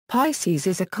Pisces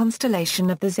is a constellation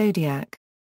of the zodiac.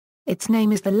 Its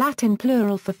name is the Latin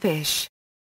plural for fish.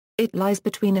 It lies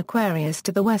between Aquarius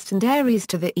to the west and Aries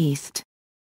to the east.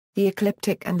 The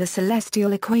ecliptic and the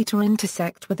celestial equator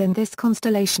intersect within this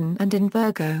constellation and in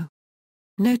Virgo.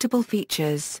 Notable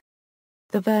features.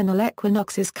 The vernal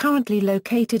equinox is currently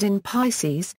located in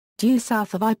Pisces, due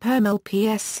south of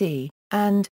IPML-PSC,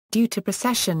 and, due to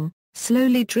precession,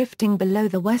 slowly drifting below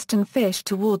the western fish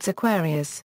towards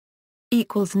Aquarius.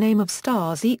 Name of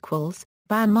stars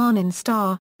Van Manen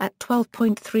star, at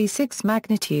 12.36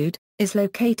 magnitude, is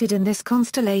located in this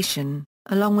constellation,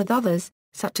 along with others,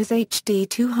 such as HD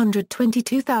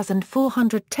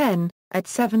 222410, at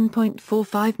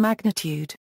 7.45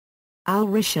 magnitude.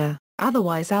 Al-Risha,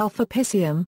 otherwise Alpha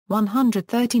Piscium,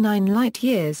 139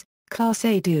 light-years, Class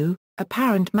A due,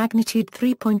 apparent magnitude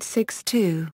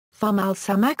 3.62, Thumb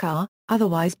al-Samakar,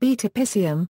 otherwise Beta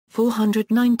Piscium,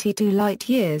 492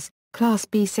 light-years, Class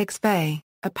B6 Ve,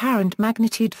 apparent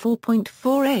magnitude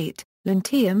 4.48,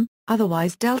 Lentium,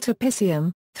 otherwise Delta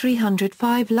Piscium,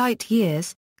 305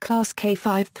 light-years, Class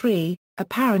K53,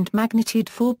 apparent magnitude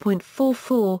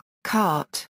 4.44,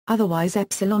 Cart, otherwise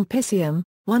Epsilon Piscium,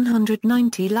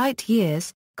 190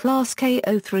 light-years, Class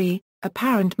Ko3,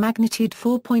 apparent magnitude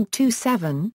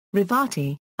 4.27,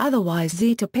 Rivati, otherwise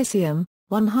Zeta Piscium,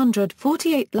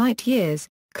 148 light-years,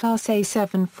 Class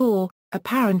A74,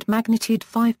 apparent magnitude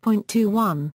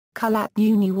 5.21, Kalat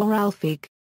Uni Waralfig.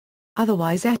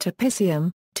 Otherwise Eta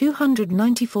Piscium,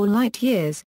 294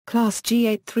 light-years, Class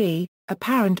G83,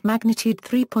 apparent magnitude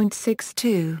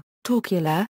 3.62,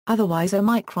 Torcula, otherwise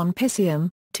Omicron Piscium,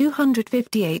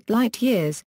 258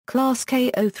 light-years, Class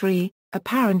Ko3,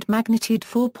 apparent magnitude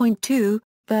 4.2,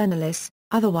 Vernalis,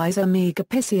 otherwise Omega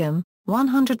Piscium,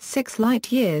 106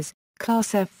 light-years,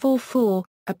 Class F44,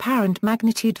 apparent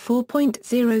magnitude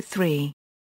 4.03.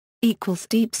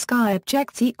 Deep sky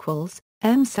objects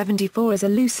M74 is a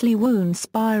loosely wound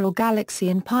spiral galaxy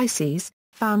in Pisces,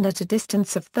 found at a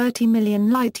distance of 30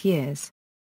 million light-years.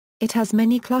 It has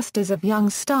many clusters of young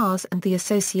stars and the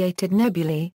associated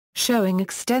nebulae, showing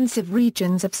extensive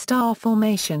regions of star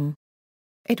formation.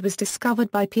 It was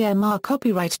discovered by Pierre Marc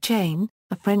Chain,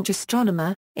 a French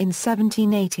astronomer, in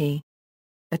 1780.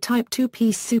 A Type 2P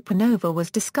supernova was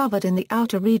discovered in the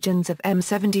outer regions of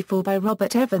M74 by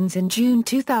Robert Evans in June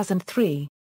 2003.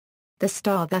 The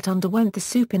star that underwent the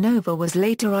supernova was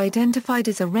later identified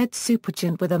as a red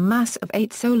supergiant with a mass of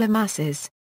 8 solar masses.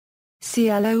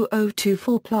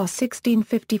 CL0024 plus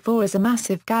 1654 is a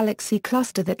massive galaxy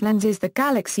cluster that lenses the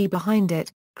galaxy behind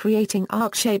it, creating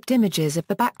arc-shaped images of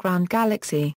the background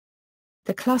galaxy.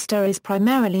 The cluster is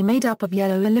primarily made up of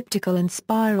yellow elliptical and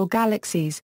spiral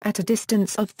galaxies, at a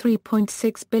distance of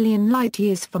 3.6 billion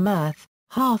light-years from Earth,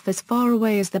 half as far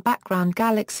away as the background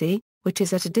galaxy, which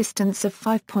is at a distance of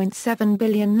 5.7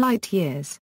 billion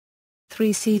light-years.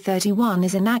 3C31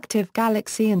 is an active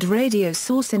galaxy and radio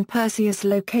source in Perseus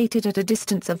located at a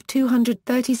distance of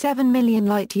 237 million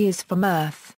light-years from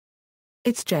Earth.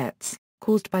 Its jets,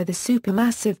 caused by the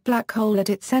supermassive black hole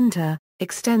at its center,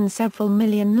 extend several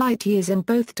million light-years in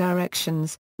both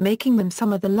directions, making them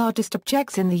some of the largest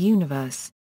objects in the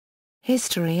universe.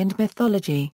 History and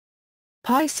mythology.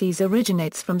 Pisces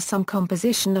originates from some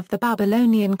composition of the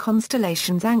Babylonian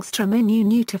constellations Angstrom Inu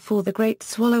Nutafor the Great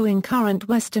Swallowing Current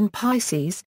Western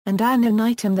Pisces, and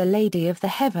Anonitum the Lady of the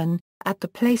Heaven, at the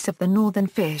place of the northern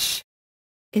fish.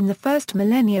 In the first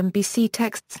millennium BC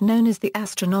texts known as the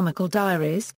Astronomical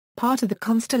Diaries, part of the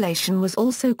constellation was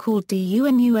also called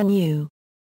Dununu.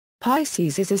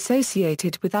 Pisces is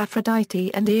associated with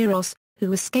Aphrodite and Eros,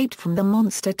 who escaped from the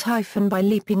monster Typhon by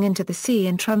leaping into the sea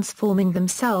and transforming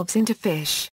themselves into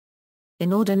fish.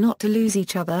 In order not to lose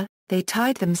each other, they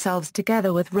tied themselves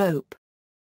together with rope.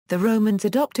 The Romans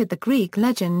adopted the Greek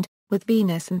legend, with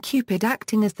Venus and Cupid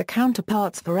acting as the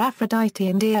counterparts for Aphrodite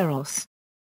and Eros.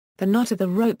 The knot of the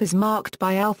rope is marked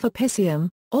by Alpha Piscium,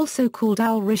 also called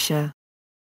Al-Risha.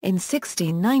 In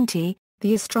 1690,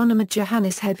 the astronomer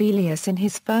Johannes Hevelius in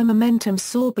his Firmamentum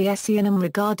Sorbiesianum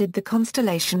regarded the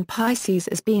constellation Pisces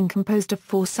as being composed of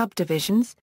 4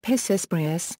 subdivisions: Piscis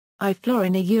Brius, I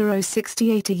Florin Euro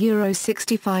 68 Euro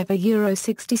 65 Euro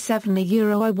 67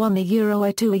 Euro I1 Euro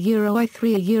I2 Euro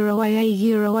I3 Euro IA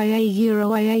Euro IA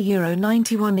Euro IA Euro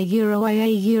 91 Euro IA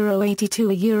Euro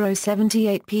 82 Euro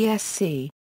 78 PSC.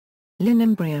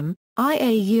 Linumbrium,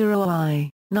 IA Euro I,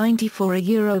 94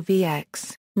 Euro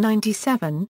VX,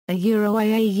 97, a Euro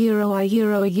IA Euro I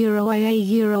Euro a Euro IA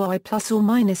Euro I plus or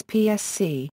minus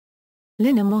PSC.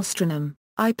 Linum Ostronum,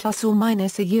 I plus or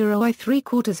minus a euro I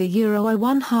 3/4 a euro I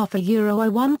 1/2 a euro I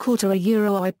 1/4 a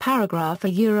euro I paragraph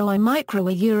a euro I micro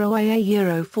a euro I a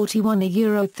euro 41 a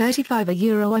euro 35 a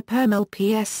euro I per mil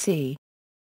PSC.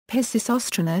 Pisces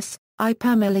Ostranus, I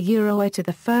per mil a euro I to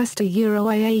the first a euro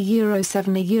I a euro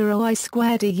 7 a euro I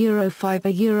squared a euro 5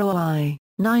 a euro I,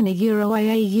 9 a euro I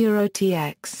a euro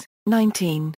TX,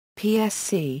 19,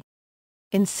 PSC.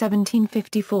 In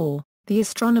 1754, the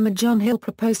astronomer John Hill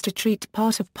proposed to treat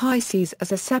part of Pisces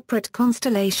as a separate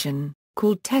constellation,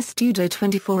 called Testudo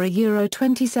 24 a euro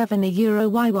 27 a euro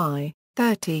YY,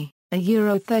 30, a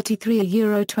euro 33 a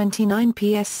euro 29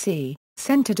 PSC,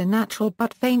 centered a natural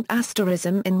but faint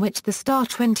asterism in which the star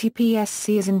 20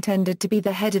 PSC is intended to be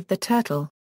the head of the turtle.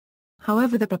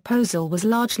 However, the proposal was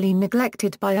largely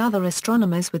neglected by other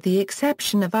astronomers with the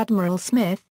exception of Admiral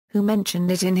Smith, who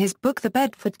mentioned it in his book The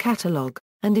Bedford Catalogue,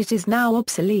 and it is now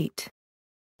obsolete.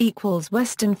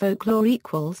 Western folklore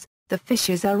the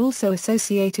fishes are also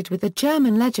associated with the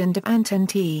German legend of Anton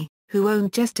T., who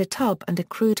owned just a tub and a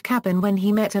crude cabin when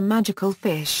he met a magical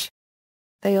fish.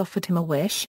 They offered him a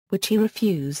wish, which he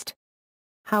refused.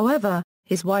 However,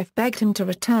 his wife begged him to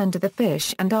return to the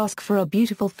fish and ask for a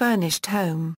beautiful furnished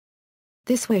home.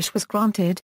 This wish was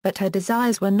granted, but her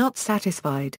desires were not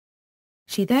satisfied.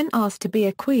 She then asked to be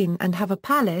a queen and have a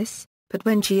palace, but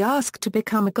when she asked to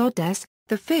become a goddess,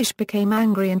 the fish became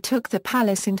angry and took the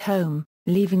palace and home,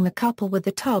 leaving the couple with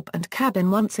the tub and cabin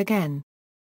once again.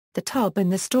 The tub in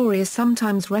the story is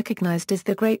sometimes recognized as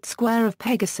the Great Square of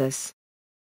Pegasus.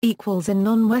 In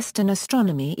non-Western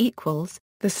astronomy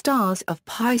the stars of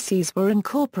Pisces were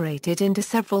incorporated into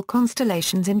several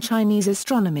constellations in Chinese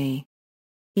astronomy.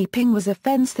 Yiping was a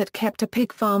fence that kept a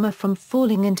pig farmer from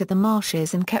falling into the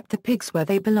marshes and kept the pigs where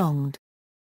they belonged.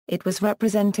 It was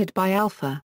represented by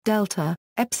Alpha, Delta,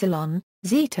 Epsilon,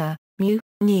 Zeta, Mu,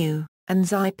 Nu, and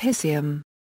Xi Piscium.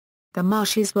 The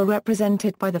marshes were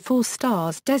represented by the 4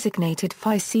 stars designated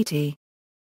Phi Ceti.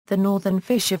 The northern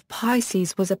fish of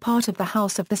Pisces was a part of the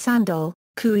house of the sandal,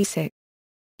 Kuisik.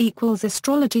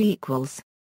 Astrology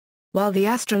While the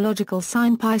astrological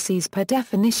sign Pisces per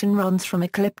definition runs from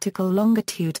ecliptical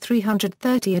longitude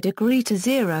 330 a degree to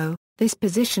 0, this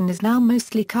position is now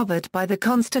mostly covered by the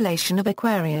constellation of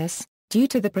Aquarius, due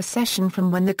to the precession from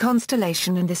when the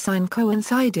constellation and the sign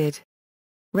coincided.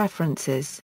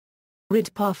 References: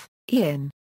 Ridpath, Ian.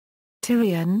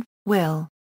 Tyrion, Will.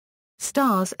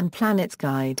 Stars and Planets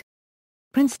Guide.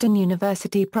 Princeton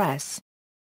University Press.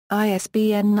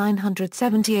 ISBN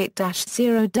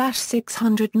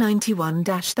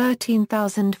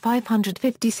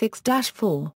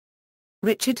 978-0-691-13556-4.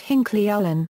 Richard Hinckley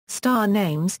Allen, Star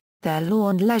Names, Their Law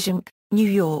and Legendre, New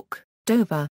York,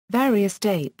 Dover, Various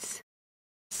Dates.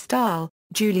 Stahl,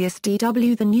 Julius D.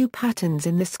 W. The New Patterns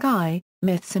in the Sky,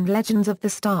 Myths and Legends of the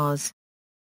Stars.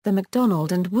 The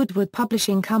MacDonald and Woodward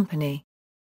Publishing Company.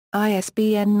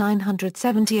 ISBN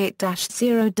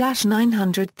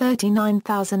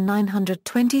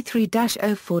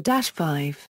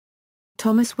 978-0-939923-04-5.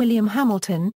 Thomas William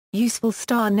Hamilton, Useful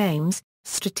Star Names,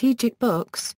 Strategic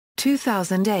Books,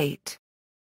 2008.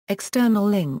 External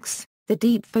links: The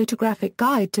Deep Photographic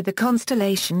Guide to the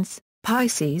Constellations,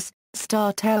 Pisces,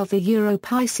 Star Tales, the Euro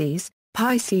Pisces,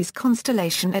 Pisces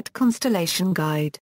Constellation at Constellation Guide.